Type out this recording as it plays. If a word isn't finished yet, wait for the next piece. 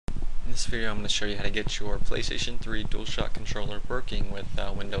In this video I'm going to show you how to get your PlayStation 3 DualShock controller working with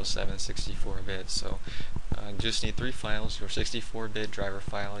Windows 7 64-bit. So you just need three files: your 64-bit driver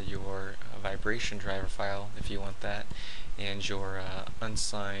file, your vibration driver file if you want that, and your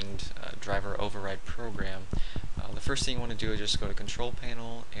unsigned driver override program. The first thing you want to do is just go to Control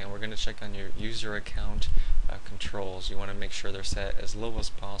Panel, and we're going to check on your user account controls. You want to make sure they're set as low as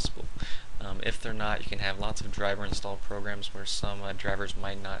possible. If they're not, you can have lots of driver installed programs where some drivers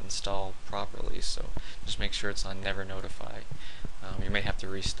might not install properly, so just make sure it's on Never Notify. You may have to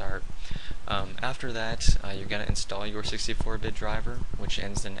restart. After that, you're going to install your 64-bit driver, which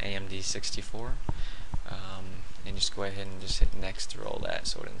ends in AMD 64, and just go ahead and just hit Next through all that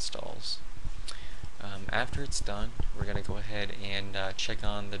so it installs. After it's done, we're going to go ahead and check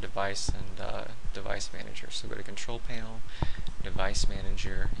on the device and device manager. So go to Control Panel, Device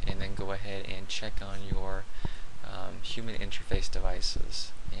Manager, and then go ahead and check on your human interface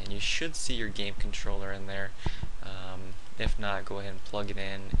devices. And you should see your game controller in there. If not, go ahead and plug it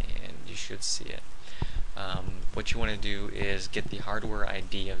in and you should see it. What you want to do is get the hardware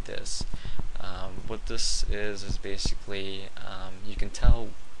ID of this. What this is basically you can tell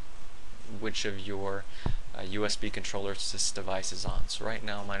which of your USB controllers this device is on. So right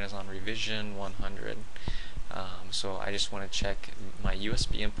now mine is on revision 100. So I just want to check my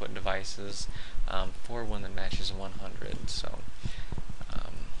USB input devices for one that matches 100. So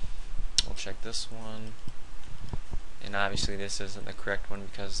we'll check this one, and obviously this isn't the correct one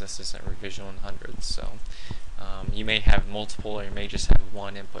because this isn't revision 100. So you may have multiple, or you may just have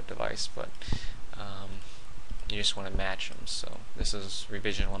one input device, but you just want to match them. So this is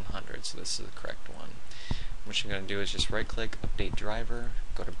revision 100, so this is the correct one. What you're going to do is just right click, update driver,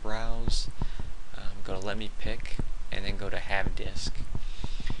 go to browse, go to let me pick, and then go to have disk.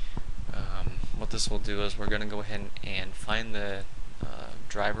 What this will do is we're going to go ahead and find the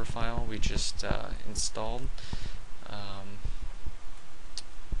driver file we just installed,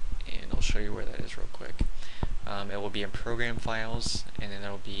 and I'll show you where that is real quick. It will be in program files, and then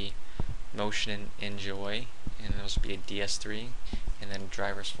there will be motion and enjoy, and there will be a DS3, and then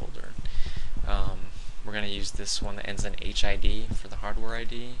drivers folder. We're going to use this one that ends in HID for the hardware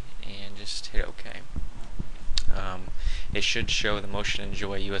ID, and just hit OK. It should show the motion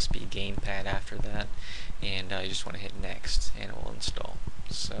enjoy USB gamepad after that, and you just want to hit next and it will install.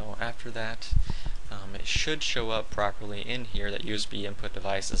 So after that, it should show up properly in here that USB input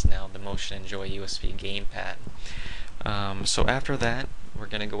device is now the motion enjoy USB gamepad. So after that, we're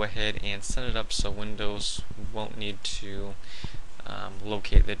going to go ahead and set it up so Windows won't need to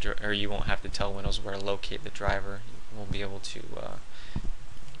locate the or you won't have to tell Windows where to locate the driver. We'll be able to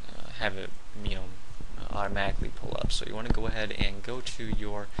have it, automatically pull up. So you want to go ahead and go to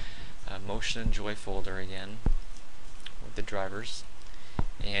your motion enjoy folder again with the drivers,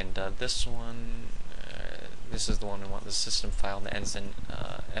 and this one, this is the one we want, the system file that ends in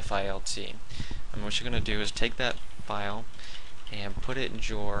FILT. And what you're going to do is take that file and put it in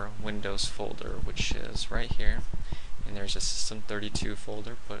your Windows folder, which is right here, and there's a System32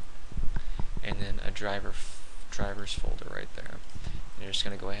 folder, and then a drivers folder right there. And you're just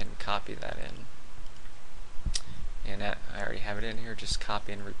going to go ahead and copy that in. And I already have it in here, just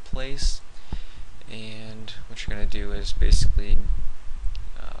copy and replace. And what you're going to do is basically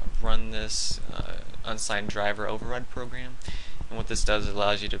run this unsigned driver override program. And what this does, it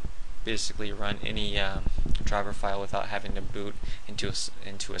allows you to basically run any driver file without having to boot into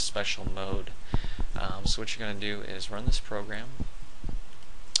a special mode. So what you're going to do is run this program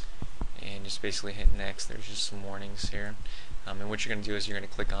and just basically hit next. There's just some warnings here. And what you're going to do is you're going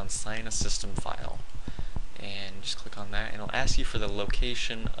to click on sign a system file, and just click on that, and it'll ask you for the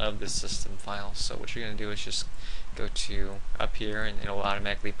location of the system file. So what you're going to do is just go to up here, and it'll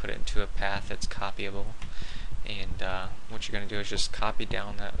automatically put it into a path that's copyable. And what you're going to do is just copy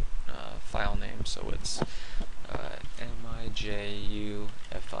down that file name, so it's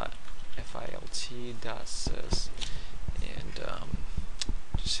mijufilt.sys, and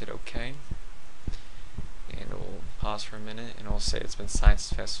just hit OK. And it will pause for a minute, and it will say it's been signed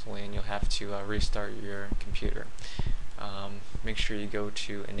successfully, and you'll have to restart your computer. Make sure you go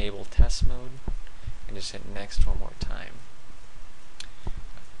to enable test mode and just hit next one more time.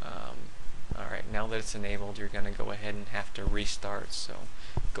 Alright, now that it's enabled, you're going to go ahead and have to restart, so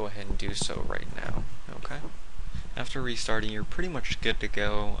go ahead and do so right now. Okay? After restarting, you're pretty much good to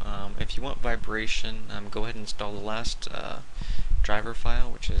go. If you want vibration, go ahead and install the last driver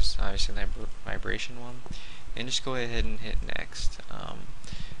file, which is obviously the vibration one, and just go ahead and hit next.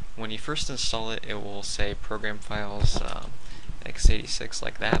 When you first install it, it will say program files x86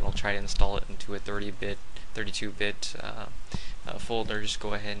 like that. It'll try to install it into a 32-bit folder, just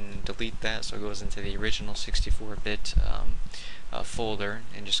go ahead and delete that so it goes into the original 64-bit folder,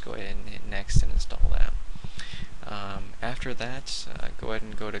 and just go ahead and hit next and install that. After that, go ahead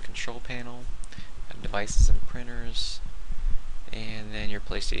and go to Control Panel, Devices and Printers, and then your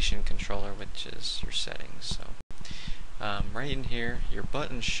PlayStation Controller, which is your settings. So right in here, your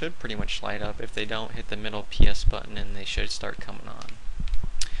buttons should pretty much light up. If they don't, hit the middle PS button and they should start coming on.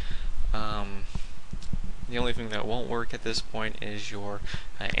 The only thing that won't work at this point is your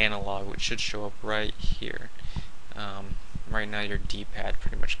analog, which should show up right here. Right now your D-pad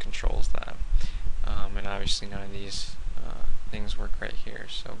pretty much controls that. And obviously none of these things work right here.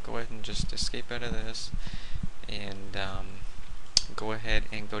 So go ahead and just escape out of this and go ahead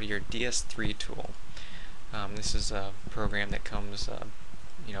and go to your DS3 tool. This is a program that comes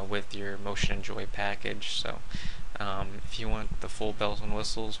with your Motion and Joy package. So if you want the full bells and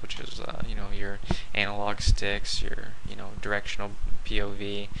whistles, which is your analog sticks, your directional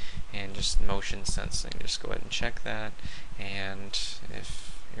POV, and just motion sensing, just go ahead and check that. And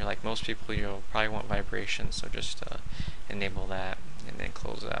if you're like most people, you'll probably want vibration, so just enable that and then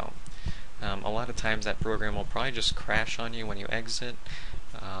close out. A lot of times that program will probably just crash on you when you exit,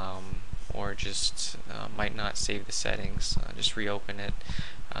 or just might not save the settings. Just reopen it.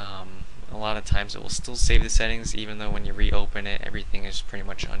 A lot of times it will still save the settings, even though when you reopen it, everything is pretty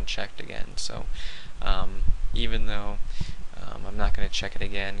much unchecked again. So even though I'm not going to check it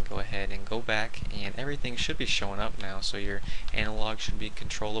again, go ahead and go back, and everything should be showing up now. So your analog should be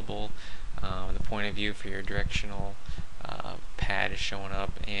controllable, the point of view for your directional pad is showing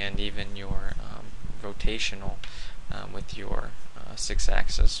up, and even your rotational with your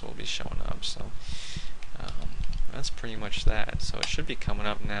 6-axis will be showing up. So that's pretty much that. So it should be coming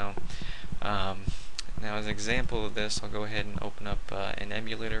up now. Now as an example of this, I'll go ahead and open up an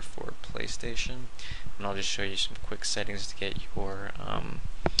emulator for PlayStation, and I'll just show you some quick settings to get your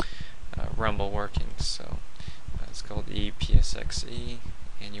rumble working. So it's called EPSXE,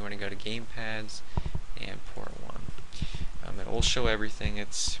 and you want to go to Gamepads and port 1. It will show everything.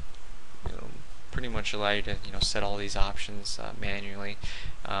 It's pretty much allow you to set all these options manually.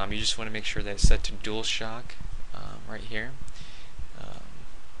 You just want to make sure that it's set to DualShock right here.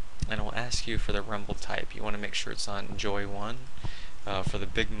 And it will ask you for the rumble type. You want to make sure it's on Joy 1. For the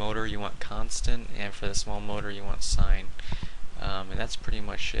big motor you want constant, and for the small motor you want sine. And that's pretty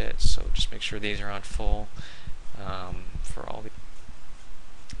much it. So just make sure these are on full for all the.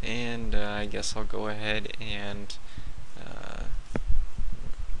 And I guess I'll go ahead and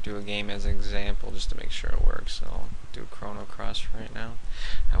do a game as an example just to make sure it works. So I'll do Chrono Cross right now.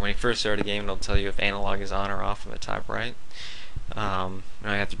 When you first start a game, it'll tell you if analog is on or off in the top right. All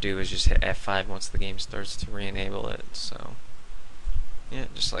I have to do is just hit F5 once the game starts to re-enable it. So yeah,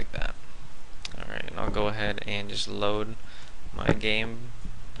 just like that. Alright, and I'll go ahead and just load my game,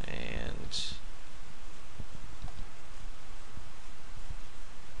 and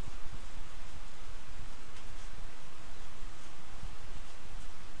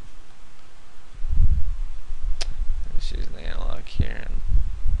let's use the analog here. And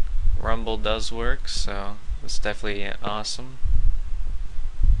rumble does work, so it's definitely awesome.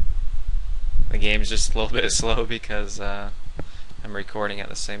 The game's just a little bit slow because I'm recording at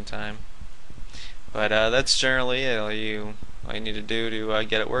the same time. But that's generally it. All you need to do to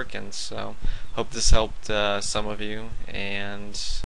get it working. So hope this helped some of you, and